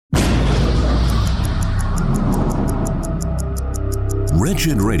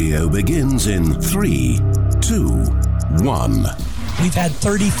Wretched Radio begins in 3, 2, 1. We've had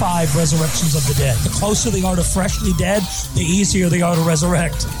 35 resurrections of the dead. The closer they are to freshly dead, the easier they are to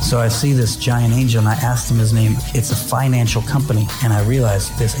resurrect. So I see this giant angel, and I asked him his name. It's a financial company, and I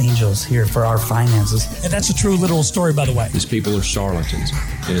realized this angel is here for our finances. And that's a true literal story, by the way. These people are charlatans,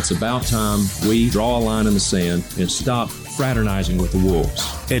 and it's about time we draw a line in the sand and stop fraternizing with the wolves.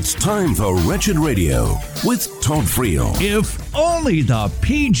 It's time for Wretched Radio with Todd Friel. If only the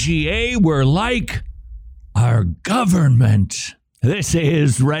PGA were like our government. This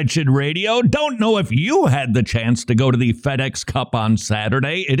is Wretched Radio. Don't know if you had the chance to go to the FedEx Cup on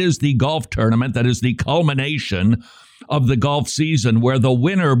Saturday. It is the golf tournament that is the culmination of the golf season, where the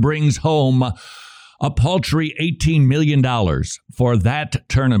winner brings home a paltry $18 million for that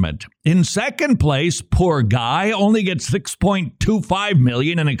tournament. In second place, poor guy, only gets $6.25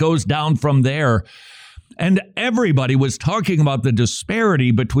 million, and it goes down from there. And everybody was talking about the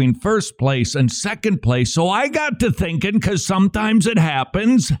disparity between first place and second place. So I got to thinking, because sometimes it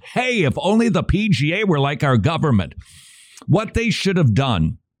happens, hey, if only the PGA were like our government, what they should have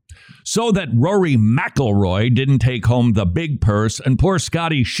done so that Rory McIlroy didn't take home the big purse and poor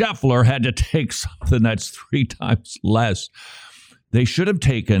Scotty Scheffler had to take something that's 3 times less. They should have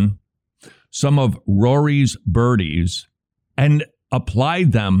taken some of Rory's birdies and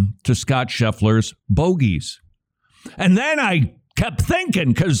applied them to Scott Scheffler's bogeys. And then I kept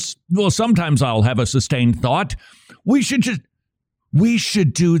thinking, because, well, sometimes I'll have a sustained thought, we should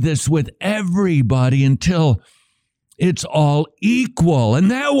do this with everybody until it's all equal.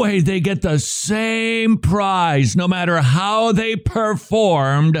 And that way they get the same prize. No matter how they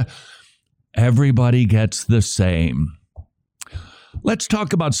performed, everybody gets the same. Let's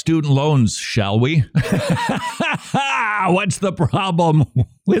talk about student loans, shall we? What's the problem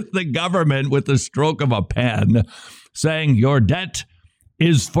with the government with the stroke of a pen saying your debt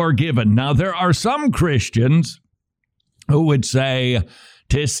is forgiven? Now, there are some Christians who would say,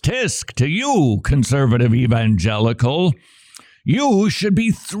 tisk tisk to you, conservative evangelical. You should be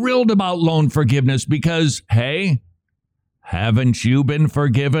thrilled about loan forgiveness because, hey, haven't you been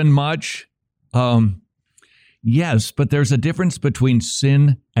forgiven much? Yes, but there's a difference between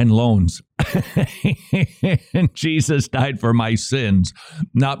sin and loans. And Jesus died for my sins,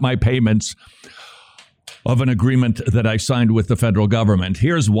 not my payments of an agreement that I signed with the federal government.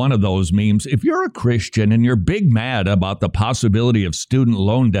 Here's one of those memes. If you're a Christian and you're big mad about the possibility of student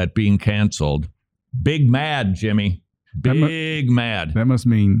loan debt being canceled, big mad, Jimmy, big mad. That must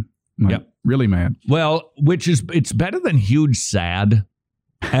mean really mad. Well, it's better than huge sad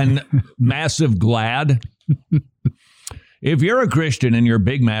and massive glad. If you're a Christian and you're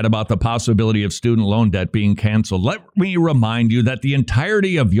big mad about the possibility of student loan debt being canceled, let me remind you that the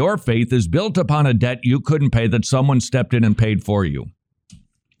entirety of your faith is built upon a debt you couldn't pay that someone stepped in and paid for you.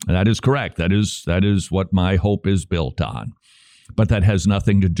 That is correct. That is what my hope is built on. But that has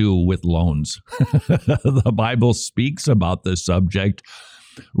nothing to do with loans. The Bible speaks about this subject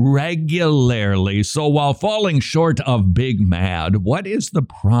regularly. So while falling short of big mad, what is the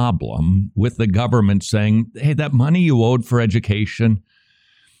problem with the government saying, hey, that money you owed for education,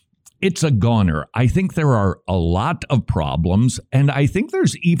 it's a goner? I think there are a lot of problems, and I think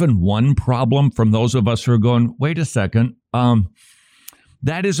there's even one problem from those of us who are going, wait a second,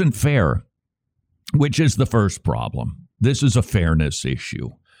 that isn't fair, which is the first problem. This is a fairness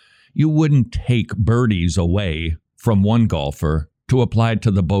issue. You wouldn't take birdies away from one golfer to apply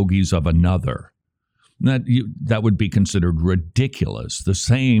to the bogeys of another. That would be considered ridiculous. The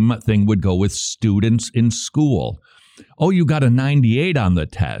same thing would go with students in school. Oh, you got a 98 on the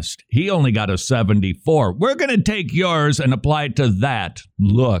test. He only got a 74. We're going to take yours and apply it to that.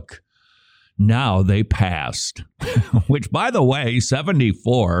 Look, now they passed. Which, by the way,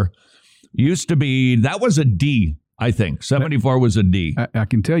 74 used to be, that was a D, I think. 74 was a D. I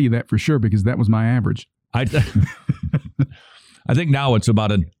can tell you that for sure because that was my average. I think now it's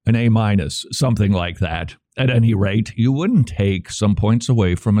about an A minus, something like that. At any rate, you wouldn't take some points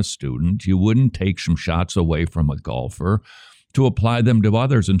away from a student. You wouldn't take some shots away from a golfer to apply them to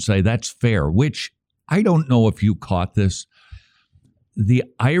others and say that's fair, which I don't know if you caught this. The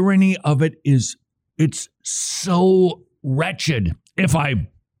irony of it is it's so wretched, if I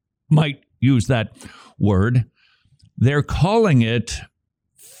might use that word. They're calling it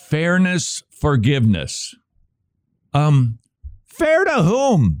fairness forgiveness. Fair to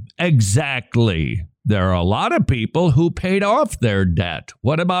whom exactly? There are a lot of people who paid off their debt.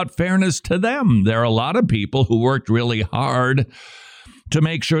 What about fairness to them? There are a lot of people who worked really hard to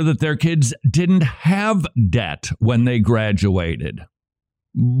make sure that their kids didn't have debt when they graduated.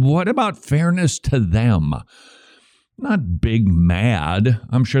 What about fairness to them? not big mad.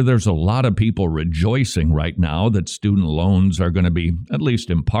 I'm sure there's a lot of people rejoicing right now that student loans are going to be, at least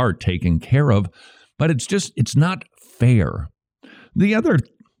in part, taken care of. But it's not fair. The other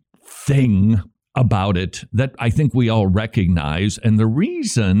thing about it that I think we all recognize, and the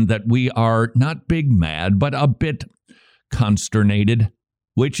reason that we are not big mad, but a bit consternated,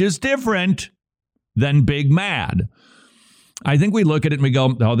 which is different than big mad. I think we look at it and we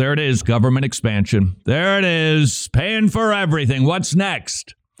go, oh, there it is, government expansion. There it is, paying for everything. What's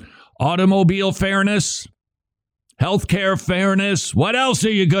next? Automobile fairness? Healthcare fairness? What else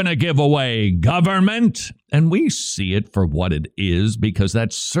are you going to give away? Government? And we see it for what it is, because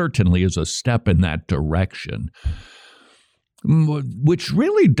that certainly is a step in that direction, which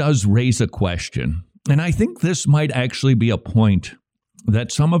really does raise a question. And I think this might actually be a point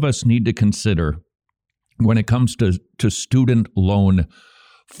that some of us need to consider when it comes to student loan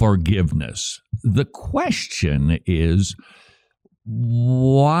forgiveness. The question is,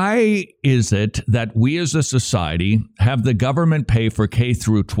 why is it that we as a society have the government pay for K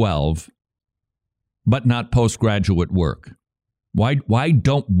through 12, but not postgraduate work? What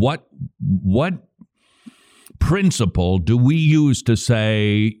principle do we use to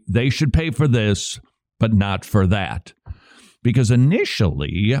say they should pay for this, but not for that? Because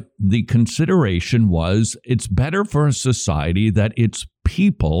initially, the consideration was it's better for a society that its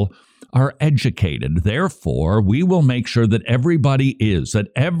people are educated. Therefore, we will make sure that everybody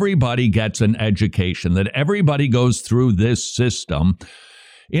gets an education, that everybody goes through this system,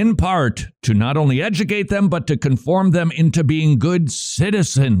 in part to not only educate them, but to conform them into being good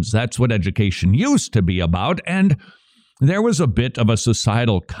citizens. That's what education used to be about. And there was a bit of a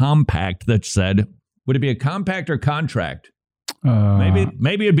societal compact that said, would it be a compact or contract?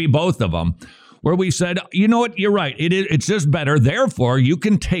 Maybe it'd be both of them, where we said, you know what, you're right. It's just better. Therefore, you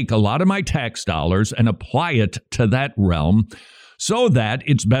can take a lot of my tax dollars and apply it to that realm so that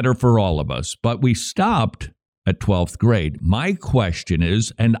it's better for all of us. But we stopped at 12th grade. My question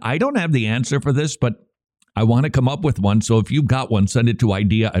is, and I don't have the answer for this, but I want to come up with one. So if you've got one, send it to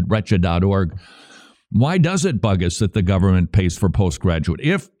idea@wretched.org. Why does it bug us that the government pays for postgraduate?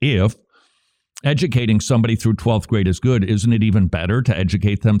 If educating somebody through 12th grade is good, isn't it even better to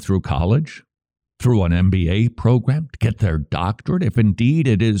educate them through college, through an MBA program, to get their doctorate? If indeed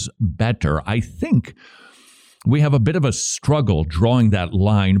it is better, I think we have a bit of a struggle drawing that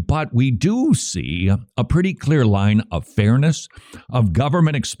line, but we do see a pretty clear line of fairness, of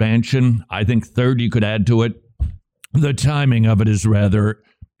government expansion. I think third, you could add to it, the timing of it is rather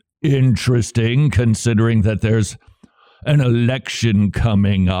interesting, considering that there's an election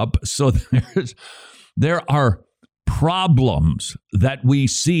coming up. So there are problems that we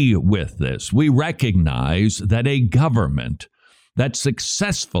see with this. We recognize that a government that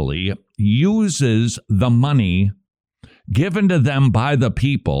successfully uses the money given to them by the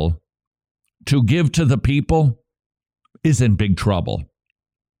people to give to the people is in big trouble.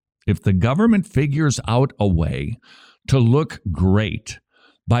 If the government figures out a way to look great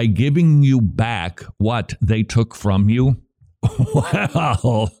by giving you back what they took from you,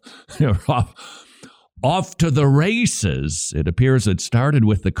 well, you're off to the races. It appears it started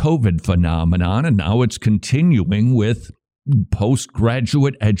with the COVID phenomenon, and now it's continuing with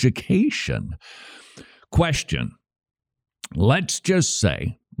postgraduate education. Question. Let's just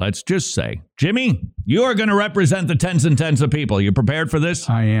say, Jimmy, you are going to represent the tens and tens of people. You prepared for this?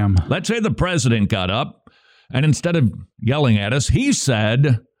 I am. Let's say the president got up, and instead of yelling at us, he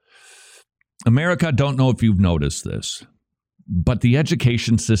said, America, don't know if you've noticed this, but the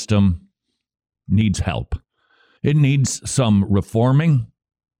education system needs help. It needs some reforming.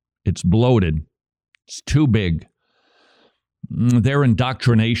 It's bloated. It's too big. They're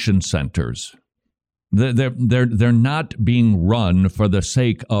indoctrination centers. They're not being run for the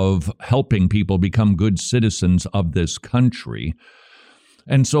sake of helping people become good citizens of this country.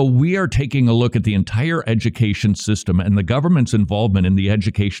 And so we are taking a look at the entire education system and the government's involvement in the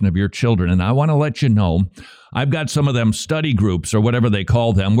education of your children. And I want to let you know, I've got some of them study groups or whatever they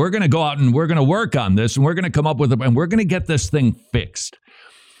call them. We're going to go out and we're going to work on this, and we're going to come up with it, and we're going to get this thing fixed.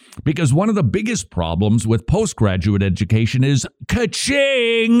 Because one of the biggest problems with postgraduate education is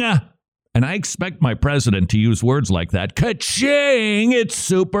ka-ching. And I expect my president to use words like that. Ka-ching, it's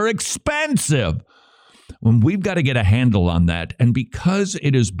super expensive. When we've got to get a handle on that. And because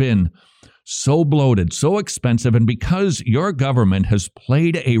it has been so bloated, so expensive, and because your government has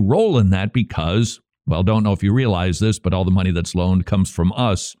played a role in that because, well, don't know if you realize this, but all the money that's loaned comes from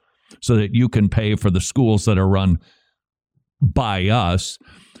us so that you can pay for the schools that are run by us.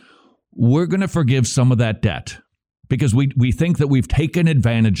 We're going to forgive some of that debt because we think that we've taken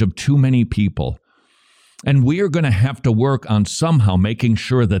advantage of too many people. And we are going to have to work on somehow making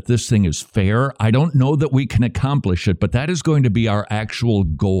sure that this thing is fair. I don't know that we can accomplish it, but that is going to be our actual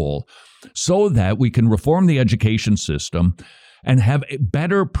goal so that we can reform the education system and have a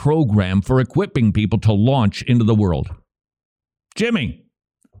better program for equipping people to launch into the world. Jimmy,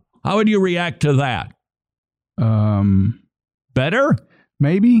 how would you react to that? Better?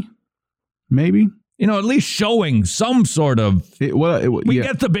 Maybe. You know, at least showing some sort of, we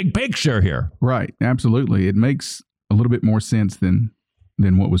get the big picture here. Right, absolutely. It makes a little bit more sense than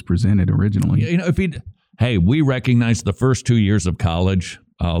what was presented originally. You know, hey, we recognize the first 2 years of college,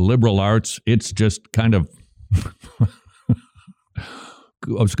 liberal arts, it's just kind of, I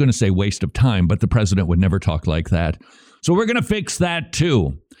was going to say waste of time, but the president would never talk like that. So we're going to fix that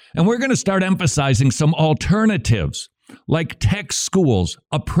too. And we're going to start emphasizing some alternatives, like tech schools,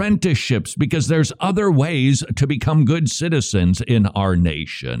 apprenticeships, because there's other ways to become good citizens in our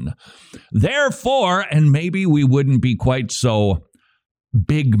nation. Therefore, and maybe we wouldn't be quite so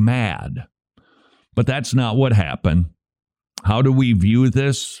big mad, but that's not what happened. How do we view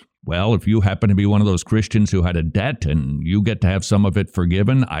this? Well, if you happen to be one of those Christians who had a debt and you get to have some of it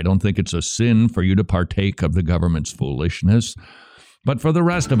forgiven, I don't think it's a sin for you to partake of the government's foolishness. But for the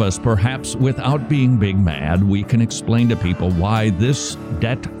rest of us, perhaps without being big mad, we can explain to people why this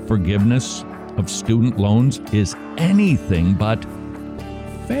debt forgiveness of student loans is anything but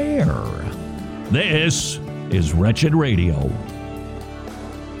fair. This is Wretched Radio.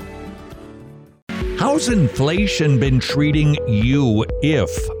 How's inflation been treating you if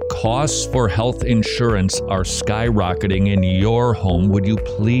costs for health insurance are skyrocketing in your home? Would you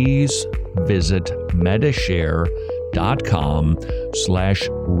please visit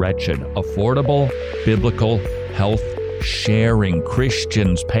medishare.com/wretched. Affordable biblical health sharing.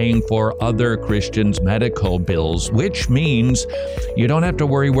 Christians paying for other Christians' medical bills, which means you don't have to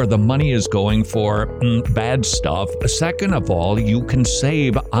worry where the money is going for bad stuff. Second of all, you can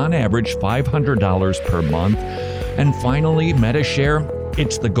save on average $500 per month. And finally, Medishare,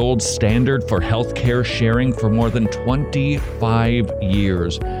 it's the gold standard for healthcare sharing for more than 25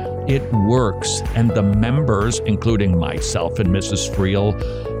 years. It works, and the members, including myself and Mrs. Friel,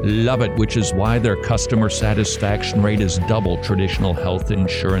 love it, which is why their customer satisfaction rate is double traditional health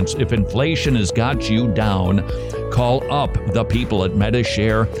insurance. If inflation has got you down, call up the people at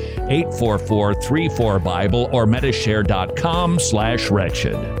Medishare, 844-34-BIBLE or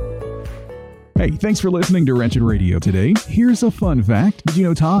medishare.com/wretched. Hey, thanks for listening to Wretched Radio today. Here's a fun fact. Did you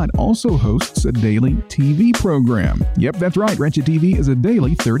know Todd also hosts a daily TV program? Yep, that's right. Wretched TV is a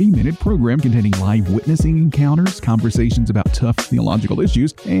daily 30-minute program containing live witnessing encounters, conversations about tough theological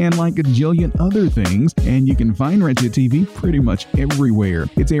issues, and like a jillion other things. And you can find Wretched TV pretty much everywhere.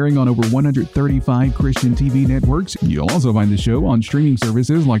 It's airing on over 135 Christian TV networks. You'll also find the show on streaming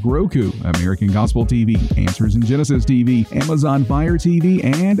services like Roku, American Gospel TV, Answers in Genesis TV, Amazon Fire TV,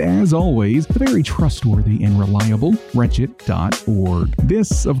 and as always, the very trustworthy and reliable Wretched.org.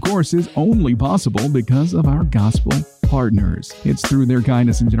 This, of course, is only possible because of our gospel partners. It's through their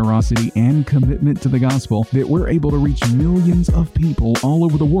kindness and generosity and commitment to the gospel that we're able to reach millions of people all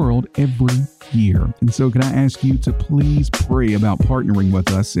over the world every year. And so can I ask you to please pray about partnering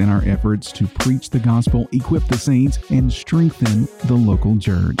with us in our efforts to preach the gospel, equip the saints, and strengthen the local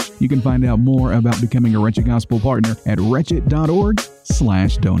church. You can find out more about becoming a Wretched Gospel partner at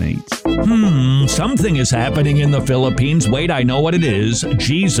wretched.org/donate. Something is happening in the Philippines. Wait, I know what it is.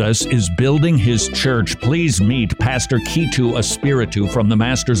 Jesus is building his church. Please meet Pastor Kitu Espiritu from the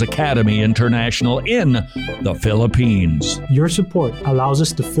Masters Academy International in the Philippines. Your support allows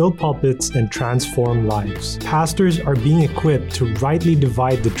us to fill pulpits and transform lives. Pastors are being equipped to rightly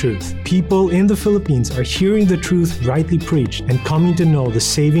divide the truth. People in the Philippines are hearing the truth rightly preached and coming to know the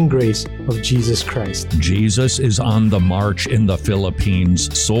saving grace of Jesus Christ. Jesus is on the march in the Philippines.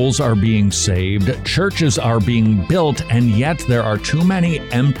 Souls are being saved, churches are being built, and yet there are too many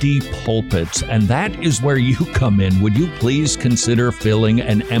empty pulpits. And that is where you come in. Would you please consider filling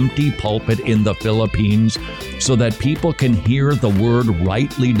an empty pulpit in the Philippines so that people can hear the word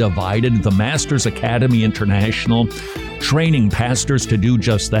rightly divided? The Masters Academy International, training pastors to do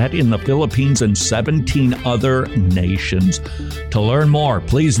just that in the Philippines and 17 other nations. To learn more,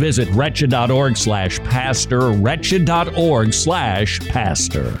 please visit wretched.org/pastor,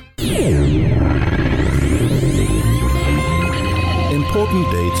 wretched.org/pastor.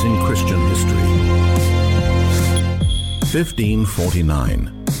 Important dates in Christian history.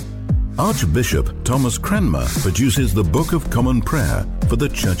 1549. Archbishop Thomas Cranmer produces the Book of Common Prayer for the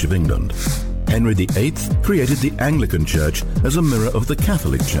Church of England. Henry VIII created the Anglican Church as a mirror of the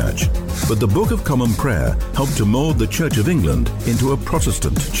Catholic Church, but the Book of Common Prayer helped to mold the Church of England into a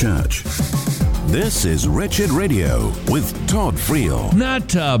Protestant church. This is Wretched Radio with Todd Friel. Not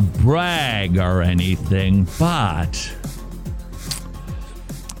to brag or anything, but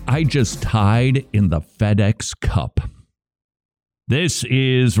I just tied in the FedEx Cup. This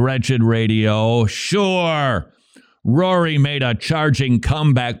is Wretched Radio. Sure, Rory made a charging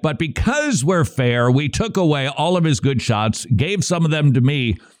comeback, but because we're fair, we took away all of his good shots, gave some of them to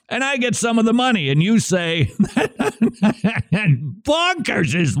me, and I get some of the money. And you say,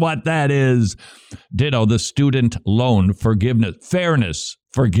 bonkers is what that is. Ditto the Student Loan Fairness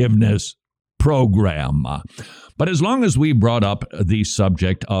Forgiveness Program. But as long as we brought up the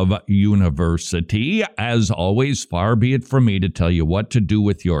subject of university, as always, far be it from me to tell you what to do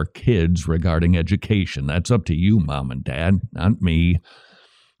with your kids regarding education. That's up to you, Mom and Dad, not me.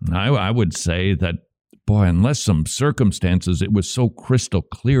 I would say that, boy, unless some circumstances, it was so crystal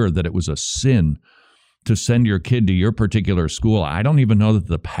clear that it was a sin to send your kid to your particular school. I don't even know that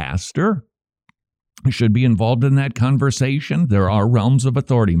the pastor should be involved in that conversation. There are realms of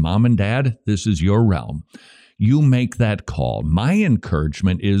authority. Mom and Dad, this is your realm. You make that call. My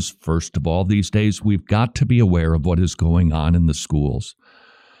encouragement is, first of all, these days, we've got to be aware of what is going on in the schools.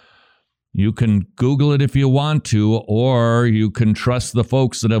 You can Google it if you want to, or you can trust the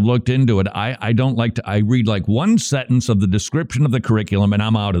folks that have looked into it. I don't like to, I read like one sentence of the description of the curriculum and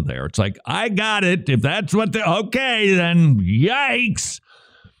I'm out of there. It's like, I got it. If that's what okay, then yikes.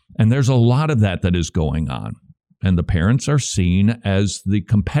 And there's a lot of that is going on. And the parents are seen as the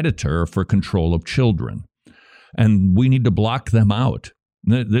competitor for control of children. And we need to block them out.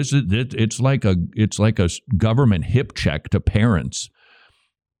 It's like a government hip check to parents.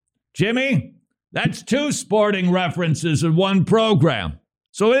 Jimmy, that's 2 sporting references in one program.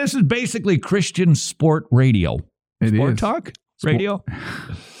 So this is basically Christian sport radio. Sport talk radio.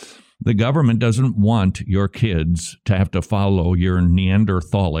 The government doesn't want your kids to have to follow your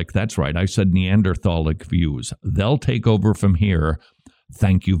Neanderthalic. That's right. I said Neanderthalic views. They'll take over from here.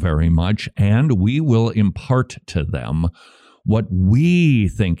 Thank you very much. And we will impart to them what we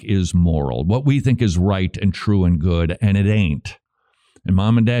think is moral, what we think is right and true and good, and it ain't. And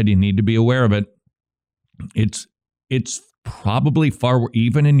Mom and Dad, you need to be aware of it. It's probably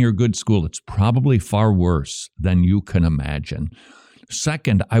even in your good school, it's probably far worse than you can imagine.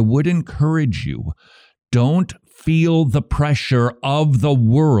 Second, I would encourage you, don't feel the pressure of the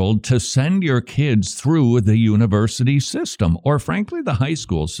world to send your kids through the university system or, frankly, the high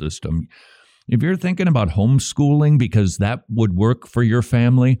school system. If you're thinking about homeschooling because that would work for your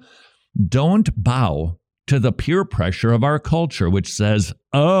family, don't bow to the peer pressure of our culture, which says,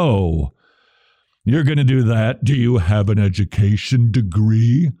 oh, you're going to do that? Do you have an education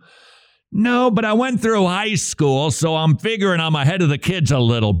degree? No, but I went through high school, so I'm figuring I'm ahead of the kids a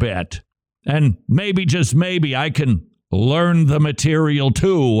little bit. And maybe, just maybe, I can learn the material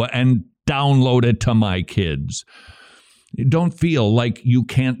too and download it to my kids. Don't feel like you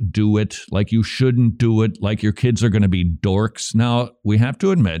can't do it, like you shouldn't do it, like your kids are going to be dorks. Now, we have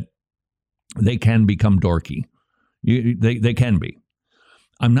to admit, they can become dorky. They can be.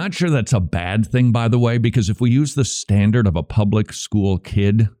 I'm not sure that's a bad thing, by the way, because if we use the standard of a public school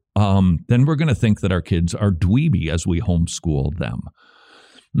kid, then we're going to think that our kids are dweeby as we homeschool them.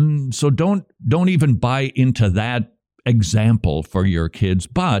 So don't even buy into that example for your kids.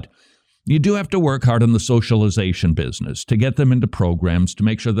 But you do have to work hard on the socialization business to get them into programs, to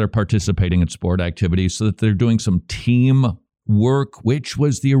make sure they're participating in sport activities so that they're doing some team work, which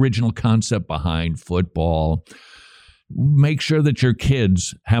was the original concept behind football. Make sure that your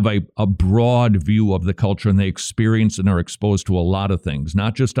kids have a broad view of the culture and they experience and are exposed to a lot of things,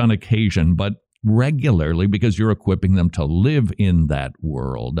 not just on occasion, but regularly, because you're equipping them to live in that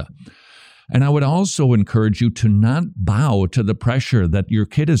world. And I would also encourage you to not bow to the pressure that your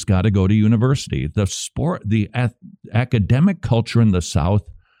kid has got to go to university. The academic culture in the South,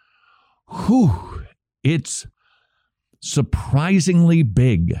 it's surprisingly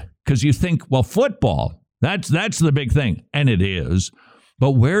big, because you think, well, football, that's the big thing, and it is.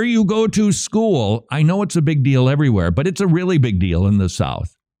 But where you go to school, I know it's a big deal everywhere, but it's a really big deal in the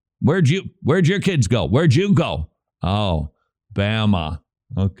South. Where'd your kids go? Where'd you go? Oh, Bama.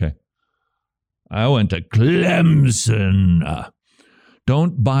 Okay. I went to Clemson.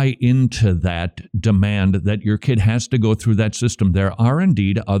 Don't buy into that demand that your kid has to go through that system. There are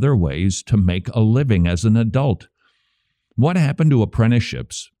indeed other ways to make a living as an adult. What happened to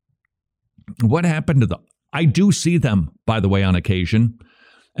apprenticeships? What happened to I do see them, by the way, on occasion.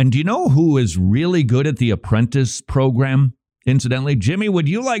 And do you know who is really good at the apprentice program? Incidentally, Jimmy, would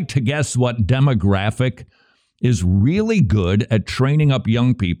you like to guess what demographic is really good at training up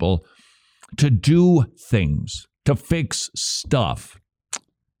young people to do things, to fix stuff?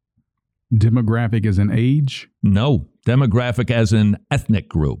 Demographic as an age? No. Demographic as an ethnic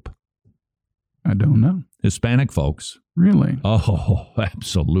group. I don't know. Hispanic folks. Really? Oh,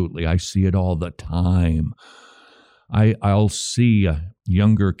 absolutely. I see it all the time. I'll see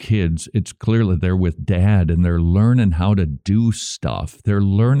younger kids. It's clear that they're with dad and they're learning how to do stuff. They're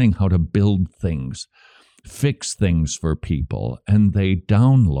learning how to build things, fix things for people, and they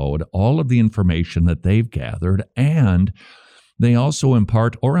download all of the information that they've gathered, and they also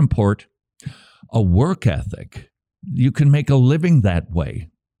impart a work ethic. You can make a living that way.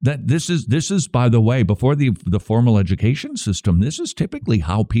 That this is, by the way, before the formal education system, this is typically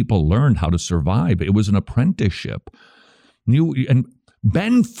how people learned how to survive. It was an apprenticeship. And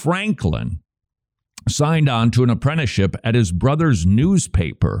Ben Franklin signed on to an apprenticeship at his brother's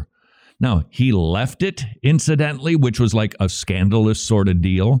newspaper. Now, he left it, incidentally, which was like a scandalous sort of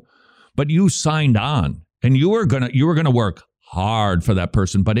deal. But you signed on, and you were gonna work hard for that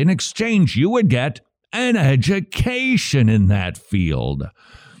person. But in exchange, you would get an education in that field.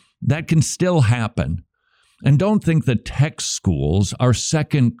 That can still happen. And don't think that tech schools are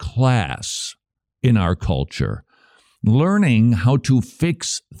second class in our culture. Learning how to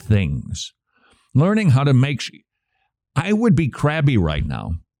fix things, learning how to I would be crabby right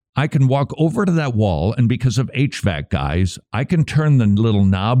now. I can walk over to that wall, and because of HVAC guys, I can turn the little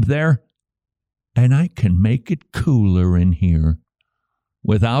knob there, and I can make it cooler in here.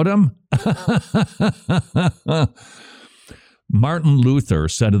 Without them? Martin Luther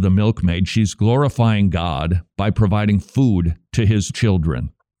said of the milkmaid, she's glorifying God by providing food to his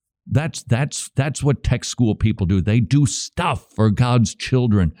children. That's what tech school people do. They do stuff for God's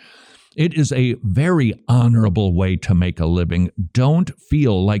children. It is a very honorable way to make a living. Don't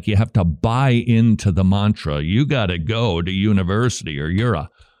feel like you have to buy into the mantra, you got to go to university or you're a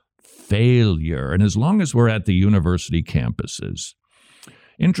failure. And as long as we're at the university campuses,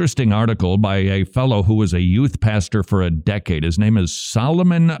 interesting article by a fellow who was a youth pastor for a decade. His name is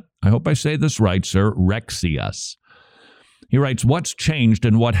Solomon, I hope I say this right, sir, Rexius. He writes, what's changed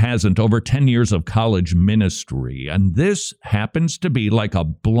and what hasn't over 10 years of college ministry? And this happens to be like a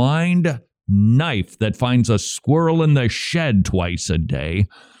blind knife that finds a squirrel in the shed twice a day.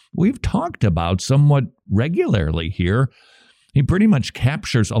 We've talked about somewhat regularly here. He pretty much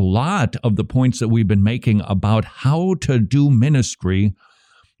captures a lot of the points that we've been making about how to do ministry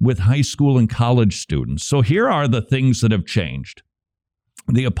with high school and college students. So here are the things that have changed.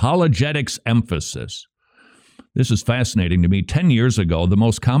 The apologetics emphasis. This is fascinating to me. 10 years ago, the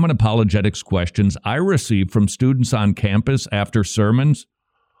most common apologetics questions I received from students on campus after sermons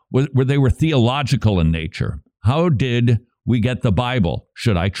were theological in nature. How did we get the Bible?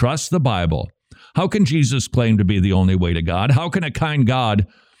 Should I trust the Bible? How can Jesus claim to be the only way to God? How can a kind God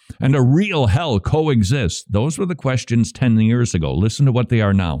and a real hell coexist? Those were the questions 10 years ago. Listen to what they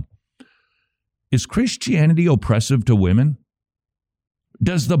are now. Is Christianity oppressive to women?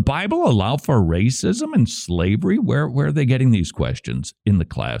 Does the Bible allow for racism and slavery? Where are they getting these questions? In the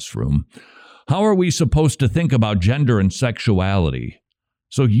classroom. How are we supposed to think about gender and sexuality?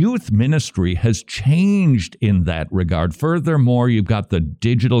 So youth ministry has changed in that regard. Furthermore, you've got the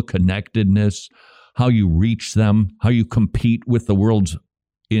digital connectedness, how you reach them, how you compete with the world's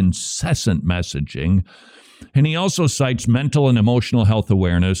incessant messaging. And he also cites mental and emotional health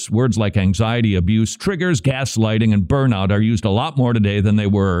awareness. Words like anxiety, abuse, triggers, gaslighting, and burnout are used a lot more today than they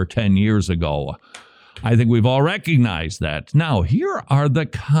were 10 years ago. I think we've all recognized that. Now, here are the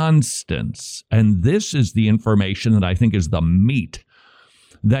constants. And this is the information that I think is the meat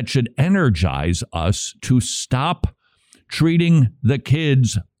that should energize us to stop treating the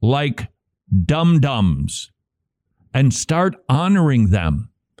kids like dum-dums and start honoring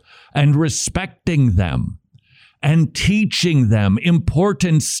them and respecting them and teaching them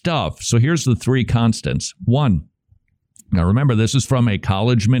important stuff. So here's the three constants. One, now remember, this is from a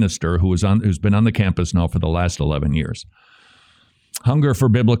college minister who's been on the campus now for the last 11 years. Hunger for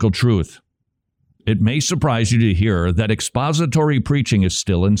biblical truth. It may surprise you to hear that expository preaching is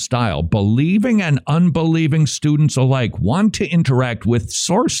still in style. Believing and unbelieving students alike want to interact with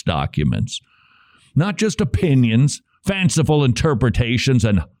source documents, not just opinions, fanciful interpretations,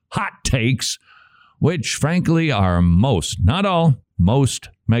 and hot takes, which frankly are most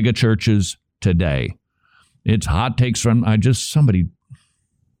megachurches today. It's hot takes from,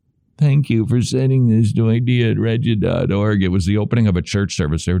 thank you for sending this to idea@regid.org. It was the opening of a church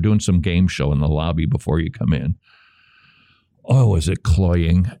service. They were doing some game show in the lobby before you come in. Oh, was it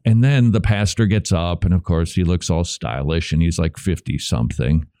cloying? And then the pastor gets up, and of course he looks all stylish, and he's like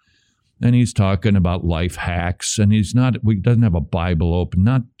 50-something. And he's talking about life hacks, and he doesn't have a Bible open,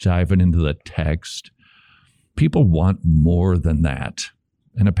 not diving into the text. People want more than that.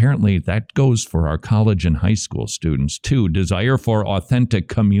 And apparently that goes for our college and high school students too. Desire for authentic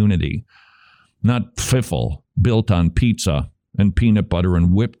community, not fiffle built on pizza and peanut butter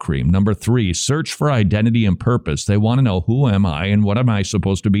and whipped cream. Number 3, search for identity and purpose. They want to know, who am I and what am I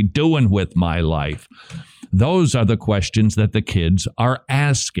supposed to be doing with my life? Those are the questions that the kids are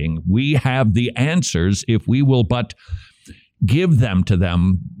asking. We have the answers if we will but give them to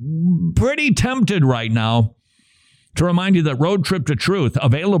them. Pretty tempted right now to remind you that Road Trip to Truth,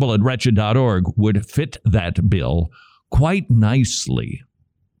 available at wretched.org, would fit that bill quite nicely.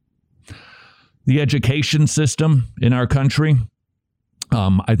 The education system in our country,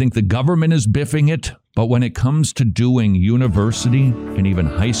 I think the government is biffing it, but when it comes to doing university and even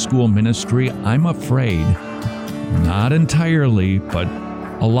high school ministry, I'm afraid, not entirely, but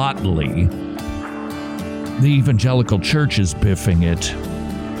a lotly, the evangelical church is biffing it.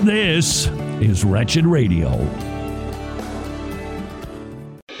 This is Wretched Radio.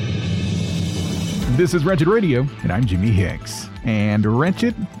 This is Wretched Radio, and I'm Jimmy Hicks. And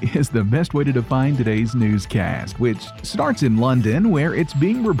wretched is the best way to define today's newscast, which starts in London, where it's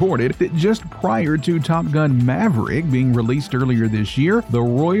being reported that just prior to Top Gun Maverick being released earlier this year, the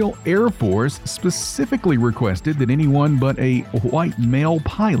Royal Air Force specifically requested that anyone but a white male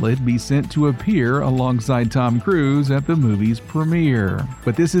pilot be sent to appear alongside Tom Cruise at the movie's premiere.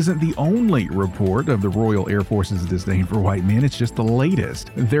 But this isn't the only report of the Royal Air Force's disdain for white men, it's just the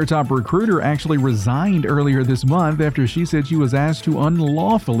latest. Their top recruiter actually resigned earlier this month after she said she was asked to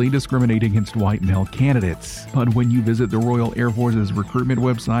unlawfully discriminate against white male candidates. But when you visit the Royal Air Force's recruitment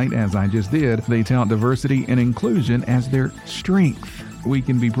website, as I just did, they tout diversity and inclusion as their strength. We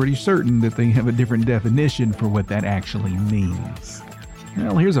can be pretty certain that they have a different definition for what that actually means.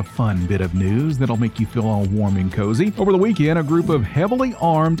 Well, here's a fun bit of news that'll make you feel all warm and cozy. Over the weekend, a group of heavily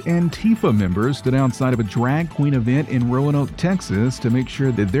armed Antifa members stood outside of a drag queen event in Roanoke, Texas, to make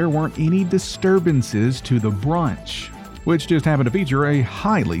sure that there weren't any disturbances to the brunch, which just happened to feature a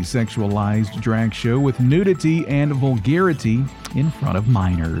highly sexualized drag show with nudity and vulgarity in front of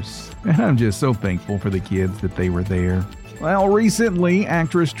minors. And I'm just so thankful for the kids that they were there. Well, recently,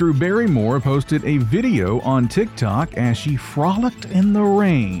 actress Drew Barrymore posted a video on TikTok as she frolicked in the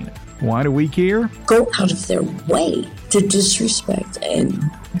rain. Why do we care? Go out of their way to disrespect and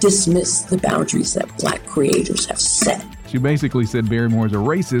dismiss the boundaries that Black creators have set. She basically said Barrymore is a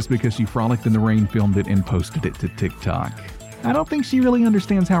racist because she frolicked in the rain, filmed it, and posted it to TikTok. I don't think she really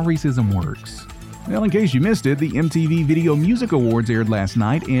understands how racism works. Well, in case you missed it, the MTV Video Music Awards aired last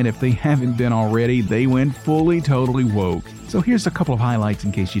night, and if they haven't been already, they went fully, totally woke. So here's a couple of highlights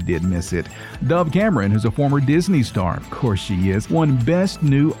in case you did miss it. Dove Cameron, who's a former Disney star, of course she is, won Best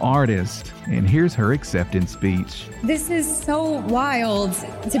New Artist. And here's her acceptance speech. This is so wild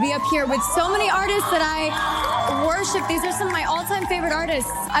to be up here with so many artists that I worship. These are some of my all-time favorite artists.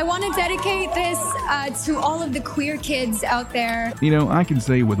 I want to dedicate this to all of the queer kids out there. You know, I can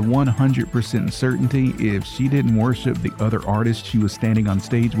say with 100% certainty, if she didn't worship the other artists she was standing on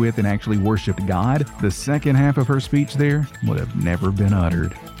stage with and actually worshiped God, the second half of her speech there would have never been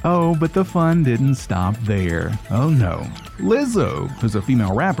uttered. Oh, but the fun didn't stop there. Oh no. Lizzo, who's a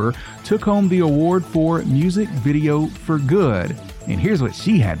female rapper, took home the award for Music Video for Good. And here's what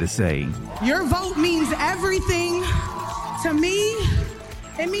she had to say. Your vote means everything to me.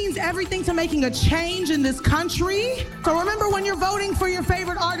 It means everything to making a change in this country. So remember, when you're voting for your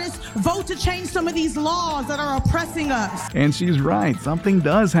favorite artist, vote to change some of these laws that are oppressing us. And she's right. Something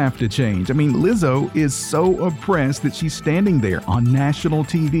does have to change. I mean, Lizzo is so oppressed that she's standing there on national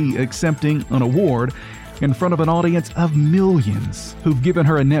TV accepting an award in front of an audience of millions who've given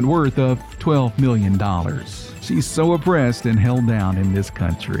her a net worth of $12 million. She's so oppressed and held down in this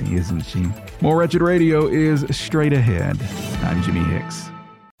country, isn't she? More Wretched Radio is straight ahead. I'm Jimmy Hicks.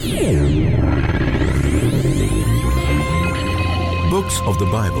 Books of the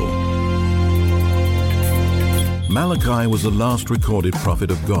Bible. Malachi was the last recorded prophet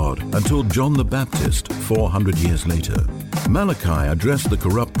of God until John the Baptist 400 years later. Malachi addressed the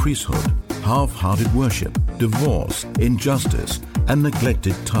corrupt priesthood, half-hearted worship, divorce, injustice, and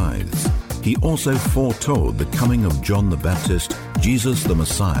neglected tithes. He also foretold the coming of John the Baptist, Jesus the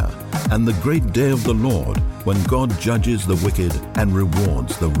Messiah, and the great day of the Lord when God judges the wicked and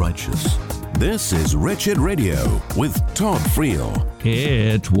rewards the righteous. This is Wretched Radio with Todd Friel.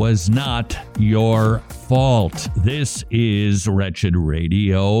 It was not your fault. This is Wretched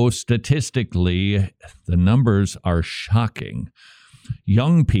Radio. Statistically, the numbers are shocking.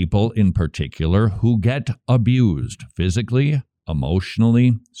 Young people in particular who get abused physically,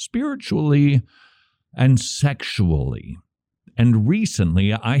 emotionally, spiritually, and sexually. And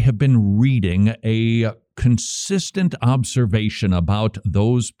recently, I have been reading a consistent observation about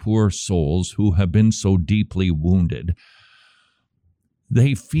those poor souls who have been so deeply wounded.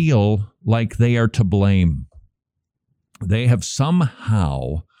 They feel like they are to blame. They have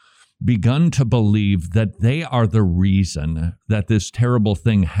somehow begun to believe that they are the reason that this terrible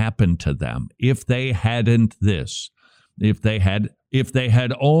thing happened to them. If they hadn't this, if they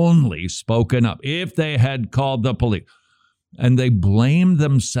had only spoken up, if they had called the police, and they blame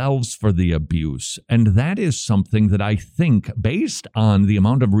themselves for the abuse. And that is something that I think, based on the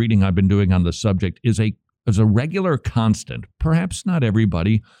amount of reading I've been doing on the subject, is a regular constant. Perhaps not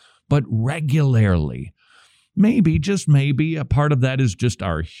everybody, but regularly. Maybe, just maybe, a part of that is just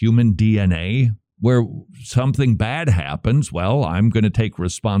our human DNA, where something bad happens. Well, I'm going to take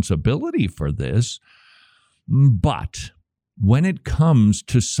responsibility for this. But when it comes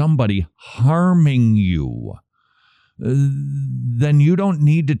to somebody harming you, then you don't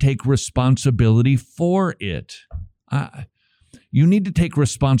need to take responsibility for it. You need to take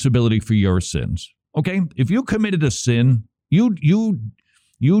responsibility for your sins. Okay? If you committed a sin, you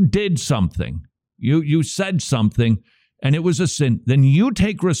did something. You said something, and it was a sin. Then you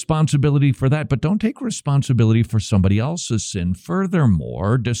take responsibility for that, but don't take responsibility for somebody else's sin.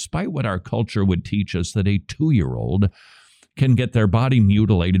 Furthermore, despite what our culture would teach us, that a 2-year-old can get their body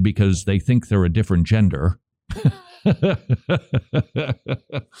mutilated because they think they're a different gender. At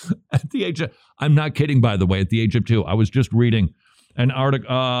the age of, I'm not kidding, by the way, at the age of 2, I was just reading an article.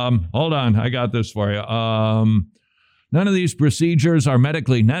 Hold on, I got this for you. None of these procedures are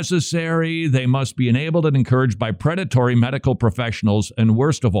medically necessary. They must be enabled and encouraged by predatory medical professionals, and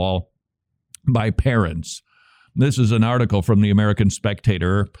worst of all, by parents. This is an article from the American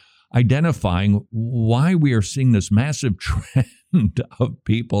Spectator identifying why we are seeing this massive trend of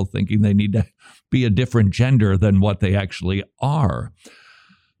people thinking they need to be a different gender than what they actually are.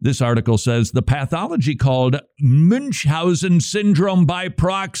 This article says the pathology called Munchausen syndrome by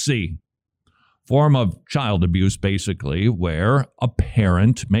proxy, form of child abuse, basically, where a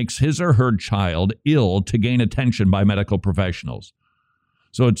parent makes his or her child ill to gain attention by medical professionals.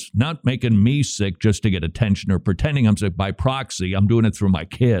 So it's not making me sick just to get attention or pretending I'm sick by proxy. I'm doing it through my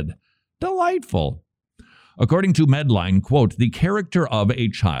kid. Delightful. According to Medline, quote, the character of a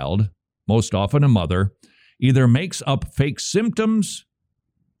child, most often a mother, either makes up fake symptoms.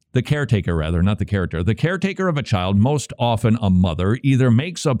 The caretaker, rather, not the character. The caretaker of a child, most often a mother, either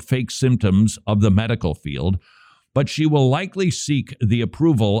makes up fake symptoms of the medical field, but she will likely seek the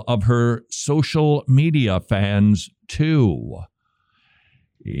approval of her social media fans too.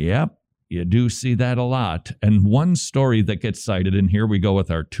 Yep, you do see that a lot. And one story that gets cited, and here we go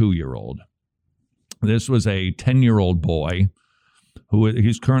with our 2-year-old. This was a 10-year-old boy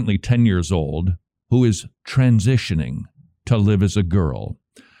he's currently 10 years old, who is transitioning to live as a girl.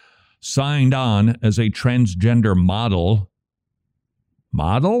 Signed on as a transgender model,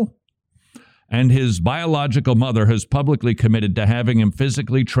 and his biological mother has publicly committed to having him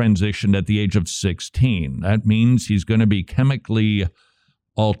physically transitioned at the age of 16. That means he's going to be chemically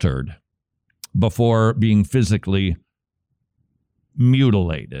altered before being physically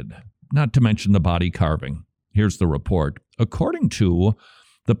mutilated, not to mention the body carving. Here's the report. According to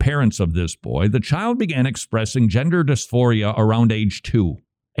the parents of this boy, the child began expressing gender dysphoria around age 2.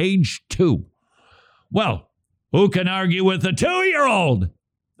 Age 2. Well, who can argue with a 2-year-old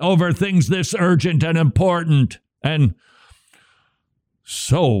over things this urgent and important and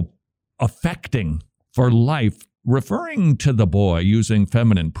so affecting for life? Referring to the boy using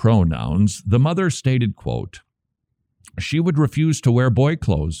feminine pronouns, the mother stated, quote, she would refuse to wear boy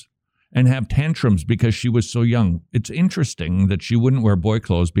clothes and have tantrums because she was so young. It's interesting that she wouldn't wear boy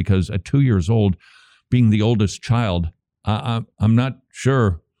clothes because at 2 years old, being the oldest child, I'm not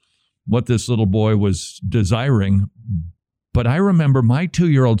sure what this little boy was desiring, but I remember my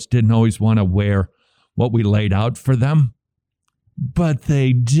 2-year-olds didn't always want to wear what we laid out for them, but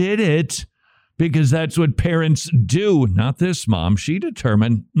they did it because that's what parents do. Not this mom. She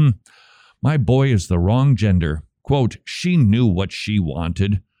determined, my boy is the wrong gender. Quote, she knew what she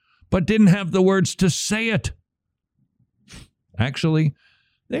wanted, but didn't have the words to say it. Actually,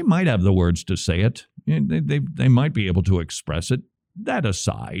 they might have the words to say it. They might be able to express it. That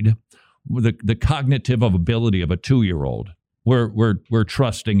aside, the cognitive ability of a 2-year-old, we're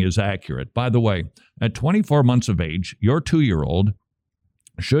trusting is accurate. By the way, at 24 months of age, your 2-year-old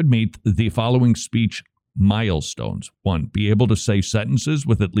should meet the following speech milestones. 1, be able to say sentences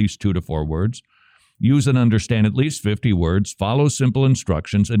with at least 2 to 4 words. Use and understand at least 50 words. Follow simple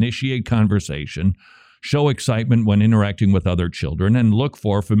instructions. Initiate conversation. show excitement when interacting with other children, and look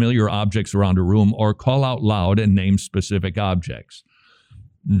for familiar objects around a room or call out loud and name specific objects.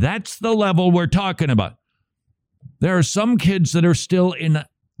 That's the level we're talking about. There are some kids that are still in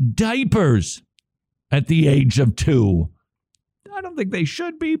diapers at the age of 2. I don't think they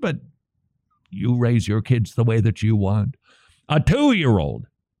should be, but you raise your kids the way that you want. A 2-year-old.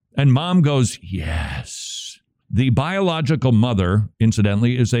 And mom goes, yes. The biological mother,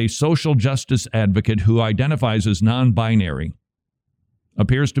 incidentally, is a social justice advocate who identifies as non-binary,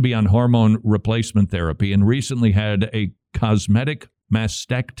 appears to be on hormone replacement therapy, and recently had a cosmetic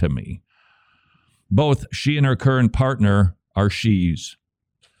mastectomy. Both she and her current partner are she's.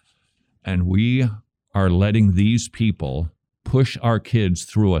 And we are letting these people push our kids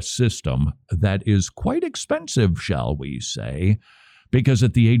through a system that is quite expensive, shall we say, because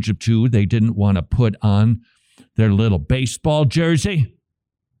at the age of 2, they didn't want to put on their little baseball jersey.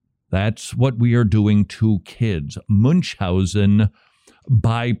 That's what we are doing to kids. Munchausen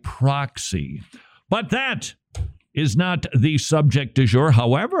by proxy. But that is not the subject du jour.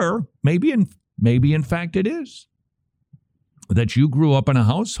 However, maybe in fact it is. That you grew up in a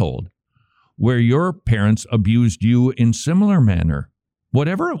household where your parents abused you in similar manner,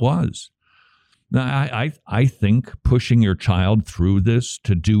 whatever it was. Now, I think pushing your child through this,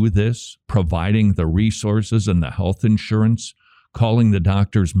 to do this, providing the resources and the health insurance, calling the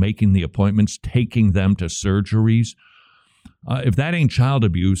doctors, making the appointments, taking them to surgeries, if that ain't child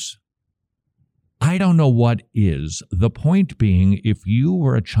abuse, I don't know what is. The point being, if you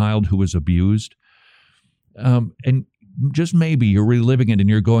were a child who was abused, and just maybe you're reliving it and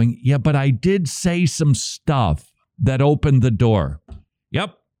you're going, yeah, but I did say some stuff that opened the door.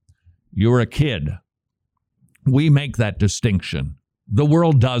 Yep, you're a kid. We make that distinction. The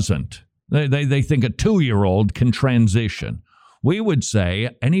world doesn't. They think a 2-year-old can transition. We would say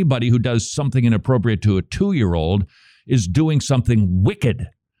anybody who does something inappropriate to a 2-year-old is doing something wicked,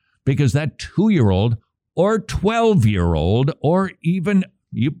 because that 2-year-old or 12-year-old or even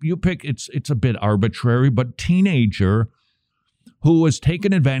you pick, it's a bit arbitrary, but teenager who was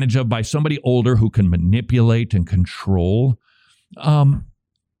taken advantage of by somebody older who can manipulate and control,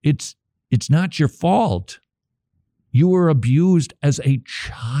 it's not your fault. You were abused as a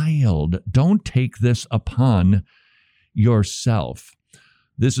child. Don't take this upon yourself.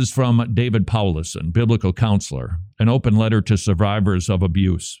 This is from David Powlison, biblical counselor, an open letter to survivors of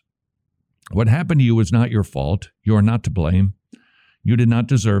abuse. What happened to you was not your fault. You are not to blame. You did not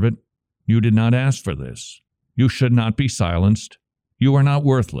deserve it. You did not ask for this. You should not be silenced. You are not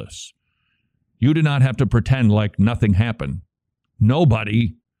worthless. You did not have to pretend like nothing happened.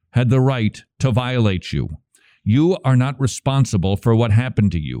 Nobody had the right to violate you. You are not responsible for what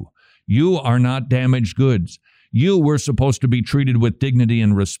happened to you. You are not damaged goods. You were supposed to be treated with dignity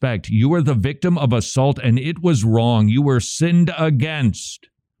and respect. You were the victim of assault, and it was wrong. You were sinned against.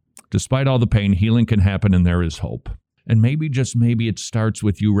 Despite all the pain, healing can happen, and there is hope. And maybe, just maybe, it starts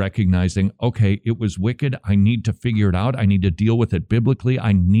with you recognizing, okay, it was wicked. I need to figure it out. I need to deal with it biblically.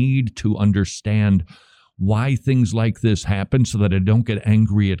 I need to understand why things like this happen so that I don't get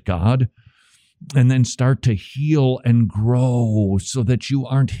angry at God. And then start to heal and grow so that you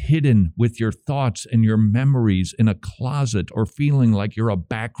aren't hidden with your thoughts and your memories in a closet or feeling like you're a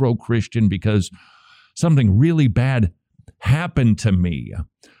back row Christian because something really bad happened to me.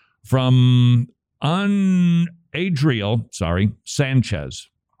 From Adriel Sanchez.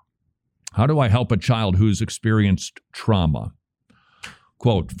 How do I help a child who's experienced trauma?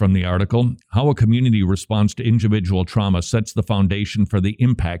 Quote from the article, how a community responds to individual trauma sets the foundation for the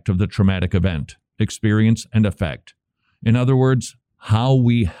impact of the traumatic event, experience, and effect. In other words, how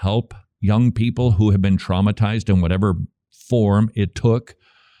we help young people who have been traumatized in whatever form it took,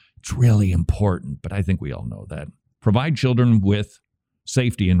 it's really important, but I think we all know that. Provide children with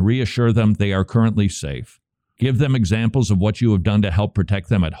safety and reassure them they are currently safe. Give them examples of what you have done to help protect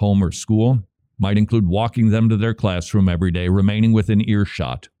them at home or school. Might include walking them to their classroom every day, remaining within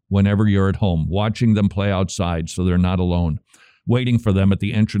earshot whenever you're at home, watching them play outside so they're not alone, waiting for them at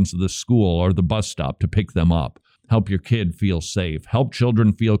the entrance of the school or the bus stop to pick them up. Help your kid feel safe. Help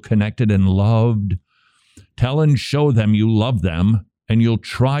children feel connected and loved. Tell and show them you love them and you'll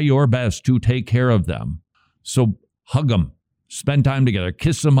try your best to take care of them. So hug them, spend time together,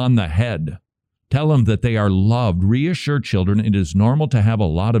 kiss them on the head. Tell them that they are loved. Reassure children it is normal to have a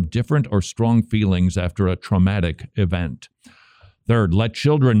lot of different or strong feelings after a traumatic event. Third, let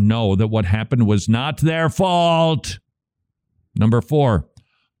children know that what happened was not their fault. Number 4,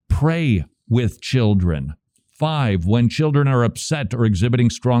 pray with children. 5, when children are upset or exhibiting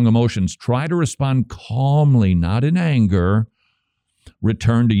strong emotions, try to respond calmly, not in anger,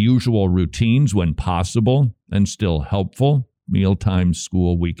 Return to usual routines when possible and still helpful. Mealtime,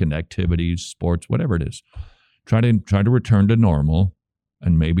 school, weekend activities, sports, whatever it is. Try to return to normal,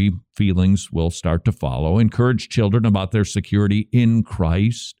 and maybe feelings will start to follow. Encourage children about their security in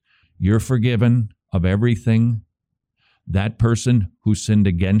Christ. You're forgiven of everything. That person who sinned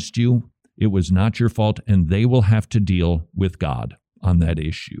against you, it was not your fault, and they will have to deal with God on that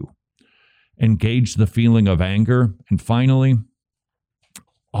issue. Engage the feeling of anger. And finally,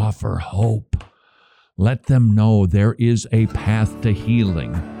 offer hope. Let them know there is a path to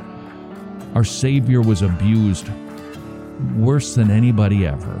healing. Our Savior was abused worse than anybody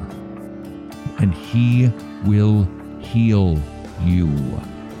ever, and He will heal you.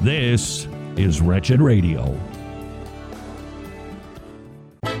 This is Wretched Radio.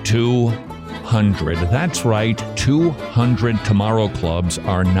 200. That's right, 200 Tomorrow Clubs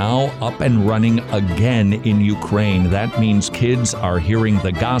are now up and running again in Ukraine. That means kids are hearing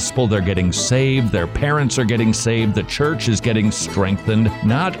the gospel, they're getting saved, their parents are getting saved, the church is getting strengthened.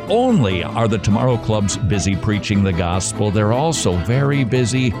 Not only are the Tomorrow Clubs busy preaching the gospel, they're also very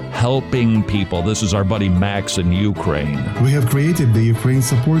busy helping people. This is our buddy Max in Ukraine. We have created the Ukraine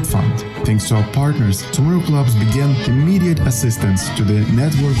Support Fund. Thanks to our partners, Tomorrow Clubs began immediate assistance to the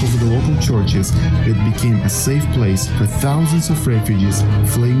network of the local churches. It became a safe place for thousands of refugees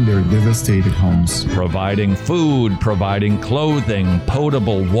fleeing their devastated homes. Providing food, providing clothing,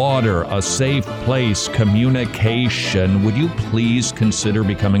 potable water, a safe place, communication. Would you please consider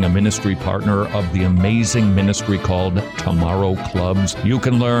becoming a ministry partner of the amazing ministry called Tomorrow Clubs? You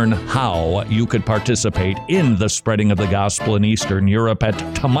can learn how you could participate in the spreading of the gospel in Eastern Europe at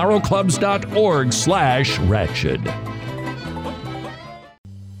tomorrowclubs.org/wretched.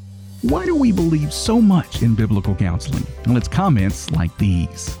 Why do we believe so much in biblical counseling? Well, it's comments like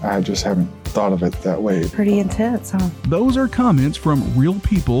these. I just haven't thought of it that way. Pretty intense, huh? Those are comments from real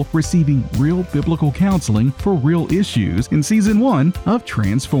people receiving real biblical counseling for real issues in Season 1 of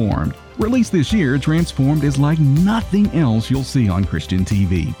Transformed. Released this year, Transformed is like nothing else you'll see on Christian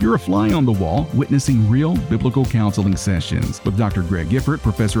TV. You're a fly on the wall witnessing real biblical counseling sessions. With Dr. Greg Gifford,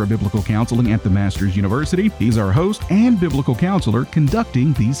 professor of biblical counseling at the Masters University, he's our host and biblical counselor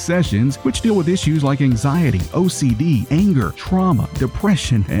conducting these sessions, which deal with issues like anxiety, OCD, anger, trauma,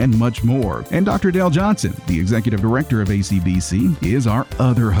 depression, and much more. And Dr. Dale Johnson, the executive director of ACBC, is our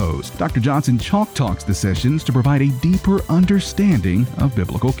other host. Dr. Johnson chalk talks the sessions to provide a deeper understanding of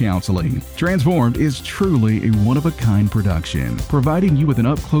biblical counseling. Transformed is truly a one-of-a-kind production, providing you with an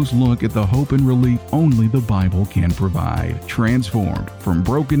up-close look at the hope and relief only the Bible can provide. Transformed, from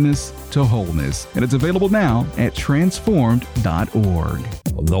brokenness to wholeness. And it's available now at transformed.org.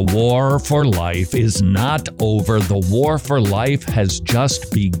 The war for life is not over. The war for life has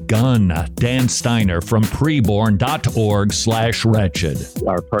just begun. Dan Steiner from preborn.org/wretched.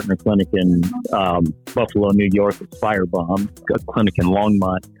 Our partner clinic in Buffalo, New York was firebombed. A clinic in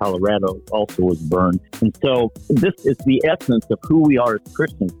Longmont, Colorado also was burned. And so this is the essence of who we are as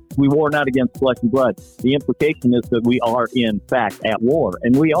Christians. We war not against flesh and blood. The implication is that we are, in fact, at war,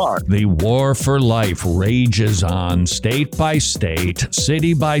 and we are. The war for life rages on, state by state,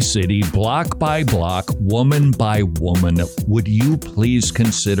 city by city, block by block, woman by woman. Would you please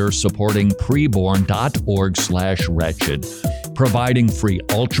consider supporting preborn.org/wretched, providing free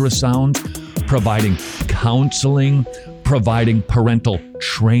ultrasound, providing counseling, providing parental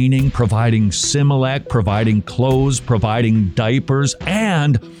training, providing Similac, providing clothes, providing diapers,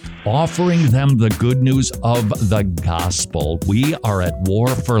 and offering them the good news of the gospel. We are at war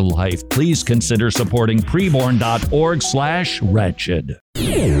for life. Please consider supporting preborn.org/wretched.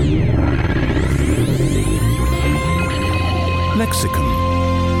 Lexicon.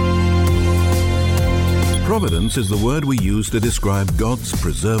 Providence is the word we use to describe God's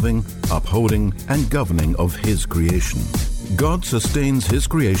preserving, upholding, and governing of His creation. God sustains His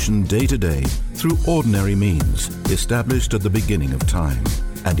creation day to day through ordinary means established at the beginning of time,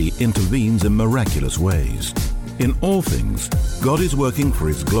 and He intervenes in miraculous ways. In all things, God is working for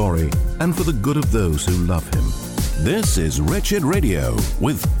His glory and for the good of those who love Him. This is Wretched Radio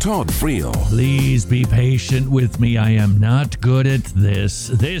with Todd Friel. Please be patient with me. I am not good at this.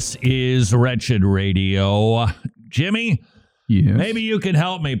 This is Wretched Radio. Jimmy? Yes? Maybe you can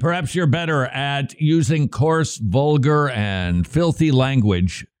help me. Perhaps you're better at using coarse, vulgar, and filthy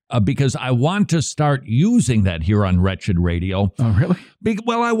language because I want to start using that here on Wretched Radio. Oh, really?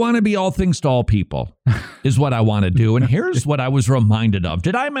 Well, I want to be all things to all people is what I want to do. And here's what I was reminded of.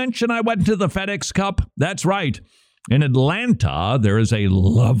 Did I mention I went to the FedEx Cup? That's right. In Atlanta, there is a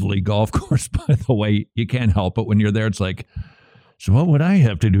lovely golf course, by the way. You can't help it when you're there. It's like, so what would I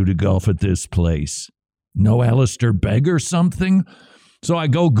have to do to golf at this place? No Alistair Begg or something? So I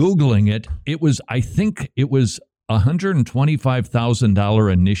go Googling it. I think it was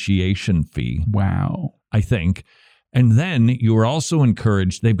 $125,000 initiation fee. Wow. I think. And then you are also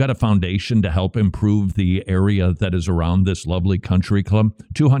encouraged, they've got a foundation to help improve the area that is around this lovely country club,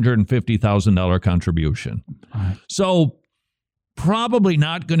 $250,000 contribution. Right. So probably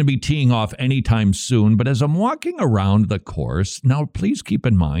not going to be teeing off anytime soon, but as I'm walking around the course, now please keep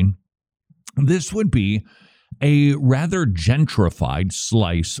in mind, this would be a rather gentrified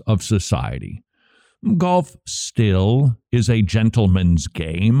slice of society. Golf still is a gentleman's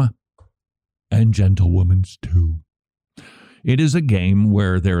game, and gentlewomen's too. It is a game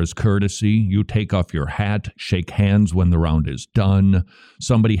where there is courtesy. You take off your hat, shake hands when the round is done.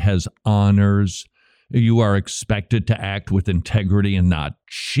 Somebody has honors. You are expected to act with integrity and not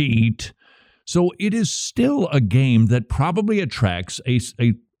cheat. So it is still a game that probably attracts a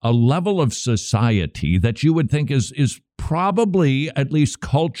level of society that you would think is probably, at least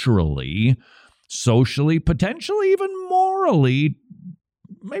culturally, socially, potentially even morally,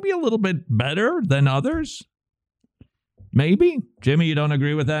 maybe a little bit better than others. Maybe. Jimmy, you don't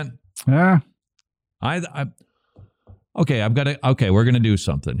agree with that? Yeah. Okay, we're going to do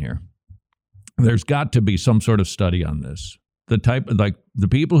something here. There's got to be some sort of study on this. The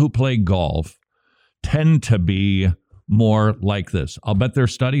people who play golf tend to be more like this. I'll bet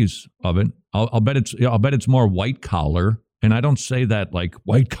there's studies of it. I'll bet it's more white collar. And I don't say that like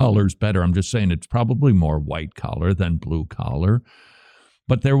white collar's better. I'm just saying it's probably more white collar than blue collar.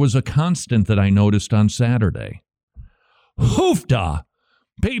 But there was a constant that I noticed on Saturday. Hoofda.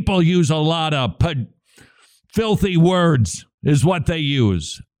 People use a lot of filthy words is what they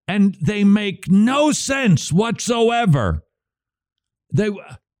use. And they make no sense whatsoever.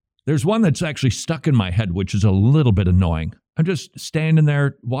 There's one that's actually stuck in my head, which is a little bit annoying. I'm just standing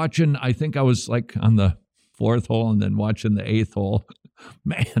there watching. I think I was like on the 4th hole and then watching the 8th hole.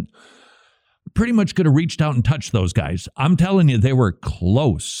 Man, pretty much could have reached out and touched those guys. I'm telling you, they were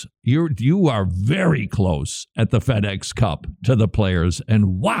close. You are very close at the FedEx Cup to the players.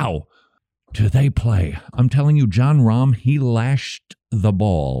 And wow, do they play. I'm telling you, John Rahm, he lashed the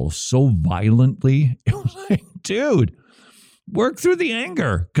ball so violently. It was like, dude, work through the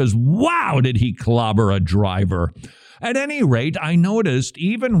anger, because wow, did he clobber a driver. At any rate, I noticed,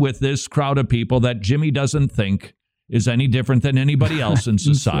 even with this crowd of people, that Jimmy doesn't think is any different than anybody else in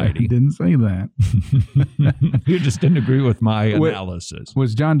society. I didn't say that. You just didn't agree with my analysis.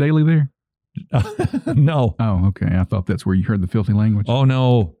 Was John Daly there? No. Oh, okay. I thought that's where you heard the filthy language. Oh,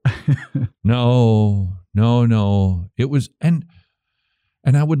 no. No. It was, and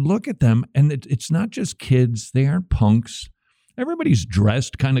I would look at them, and it's not just kids. They aren't punks. Everybody's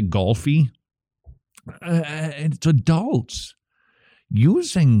dressed kind of golfy. It's adults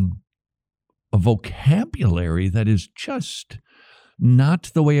using a vocabulary that is just not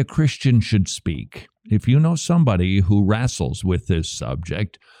the way a Christian should speak. If you know somebody who wrestles with this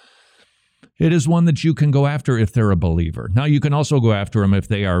subject, it is one that you can go after if they're a believer. Now, you can also go after them if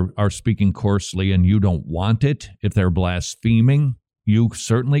they are speaking coarsely and you don't want it. If they're blaspheming, you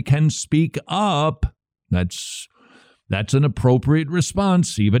certainly can speak up. That's an appropriate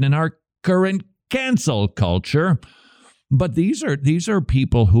response, even in our current cancel culture. But these are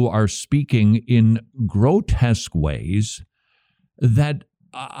people who are speaking in grotesque ways that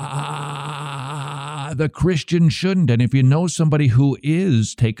the Christian shouldn't. And if you know somebody who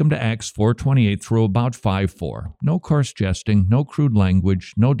is, take them to Acts 4:28 through about 5:4. No coarse jesting, no crude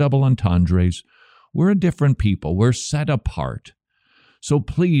language, no double entendres. We're a different people. We're set apart. So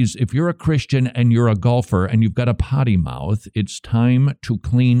please, if you're a Christian and you're a golfer and you've got a potty mouth, it's time to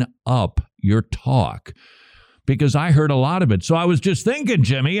clean up your talk. Because I heard a lot of it. So I was just thinking,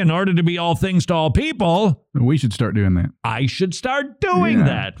 Jimmy, in order to be all things to all people, we should start doing that. I should start doing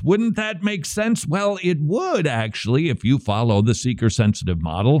that. Wouldn't that make sense? Well, it would, actually, if you follow the seeker-sensitive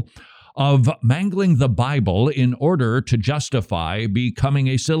model of mangling the Bible in order to justify becoming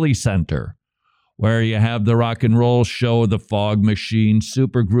a silly center, where you have the rock and roll show, the fog machine,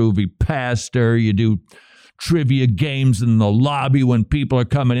 super groovy pastor, you do trivia games in the lobby when people are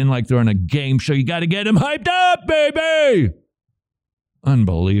coming in like they're on a game show. You got to get them hyped up, baby.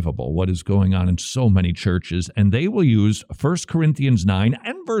 Unbelievable what is going on in so many churches. And they will use 1 Corinthians 9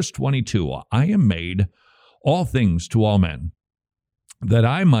 and verse 22. I am made all things to all men, that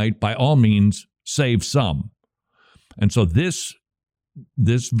I might by all means save some. And so this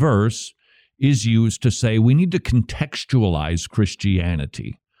verse is used to say we need to contextualize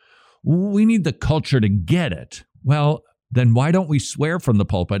Christianity. We need the culture to get it. Well, then why don't we swear from the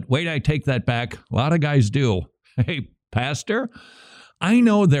pulpit? Wait, I take that back. A lot of guys do. Hey, pastor, I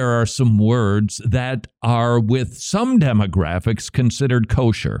know there are some words that are with some demographics considered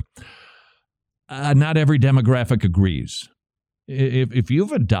kosher. Not every demographic agrees. If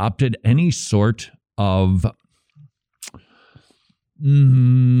you've adopted any sort of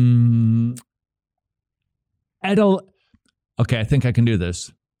okay, I think I can do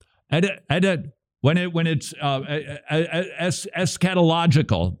this. When it's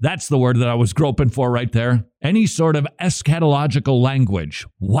eschatological, that's the word that I was groping for right there. Any sort of eschatological language.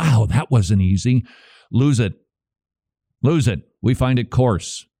 Wow, that wasn't easy. Lose it. We find it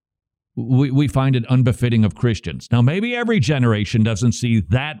coarse. We find it unbefitting of Christians. Now, maybe every generation doesn't see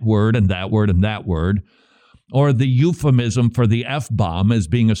that word and that word and that word, or the euphemism for the F-bomb as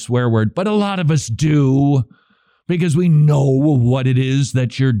being a swear word, but a lot of us do. Because we know what it is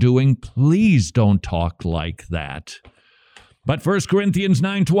that you're doing. Please don't talk like that. But 1 Corinthians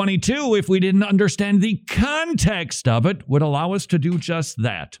 9:22, if we didn't understand the context of it, would allow us to do just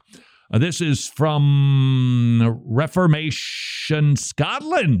that. This is from Reformation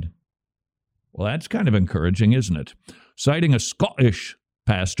Scotland. Well, that's kind of encouraging, isn't it? Citing a Scottish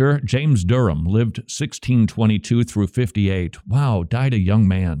pastor, James Durham, lived 1622 through 58. Wow, died a young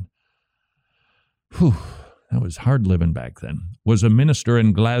man. Whew. That was hard living back then. Was a minister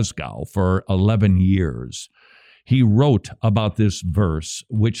in Glasgow for 11 years. He wrote about this verse,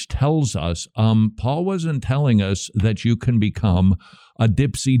 which tells us, Paul wasn't telling us that you can become a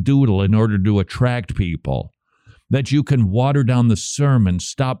dipsy doodle in order to attract people, that you can water down the sermon,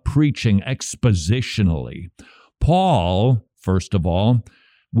 stop preaching expositionally. Paul, first of all,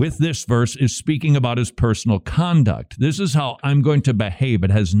 with this verse is speaking about his personal conduct. This is how I'm going to behave.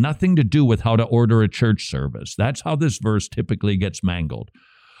 It has nothing to do with how to order a church service. That's how this verse typically gets mangled.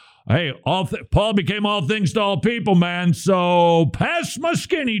 Hey, Paul became all things to all people, man, so pass my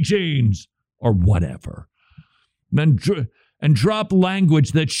skinny jeans, or whatever. And drop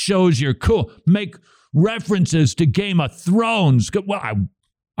language that shows you're cool. Make references to Game of Thrones. Well,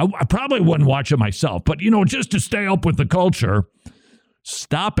 I probably wouldn't watch it myself, but, just to stay up with the culture.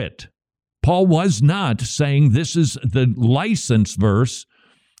 Stop it. Paul was not saying this is the license verse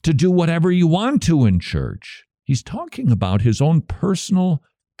to do whatever you want to in church. He's talking about his own personal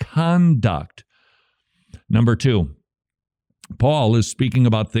conduct. Number 2, Paul is speaking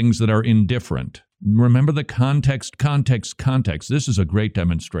about things that are indifferent. Remember the context. This is a great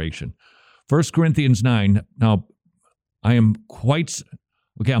demonstration. 1 Corinthians 9. Now, I'm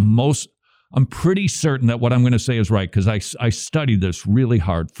pretty certain that what I'm going to say is right because I studied this really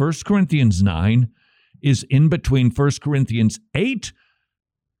hard. 1 Corinthians 9 is in between 1 Corinthians 8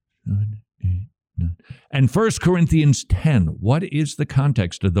 and 1 Corinthians 10. What is the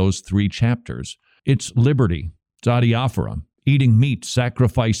context of those 3 chapters? It's liberty, it's adiaphora, eating meat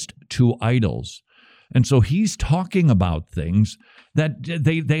sacrificed to idols. And so he's talking about things that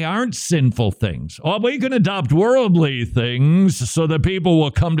they aren't sinful things. Oh, we can adopt worldly things so that people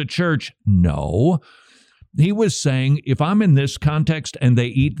will come to church. No. He was saying, if I'm in this context and they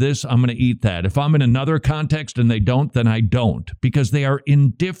eat this, I'm going to eat that. If I'm in another context and they don't, then I don't, because they are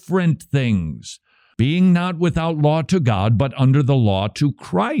indifferent things. Being not without law to God, but under the law to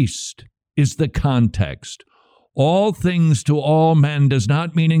Christ is the context. All things to all men does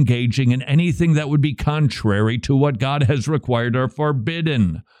not mean engaging in anything that would be contrary to what God has required or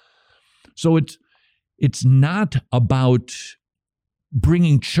forbidden. So it's not about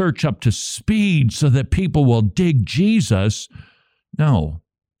bringing church up to speed so that people will dig Jesus. No,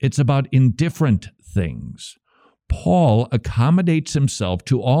 it's about indifferent things. Paul accommodates himself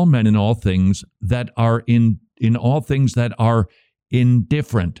to all men in all things that are in all things that are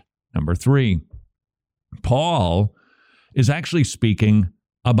indifferent. Number 3. Paul is actually speaking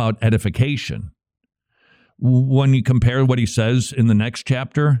about edification. When you compare what he says in the next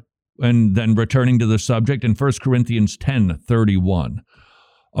chapter and then returning to the subject in 1 Corinthians 10:31,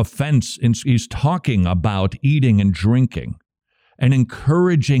 offense, he's talking about eating and drinking and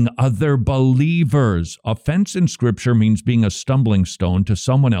encouraging other believers. Offense in Scripture means being a stumbling stone to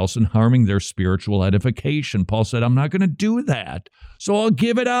someone else and harming their spiritual edification. Paul said, I'm not going to do that, so I'll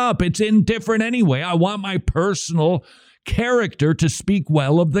give it up. It's indifferent anyway. I want my personal character to speak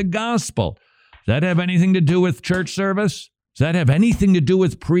well of the gospel. Does that have anything to do with church service? Does that have anything to do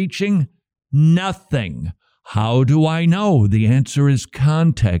with preaching? Nothing. How do I know? The answer is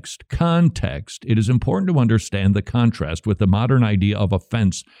context. Context. It is important to understand the contrast with the modern idea of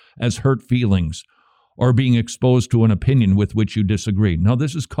offense as hurt feelings or being exposed to an opinion with which you disagree. Now,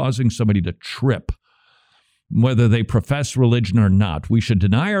 this is causing somebody to trip, whether they profess religion or not. We should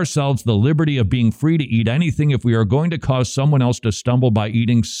deny ourselves the liberty of being free to eat anything if we are going to cause someone else to stumble by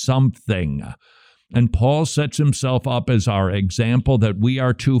eating something. And Paul sets himself up as our example that we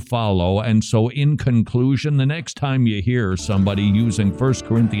are to follow. And so in conclusion, the next time you hear somebody using 1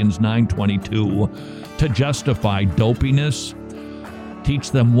 Corinthians 9:22 to justify dopiness,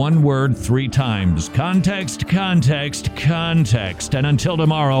 teach them one word 3 times. Context, context, context. And until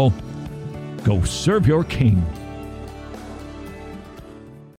tomorrow, go serve your king.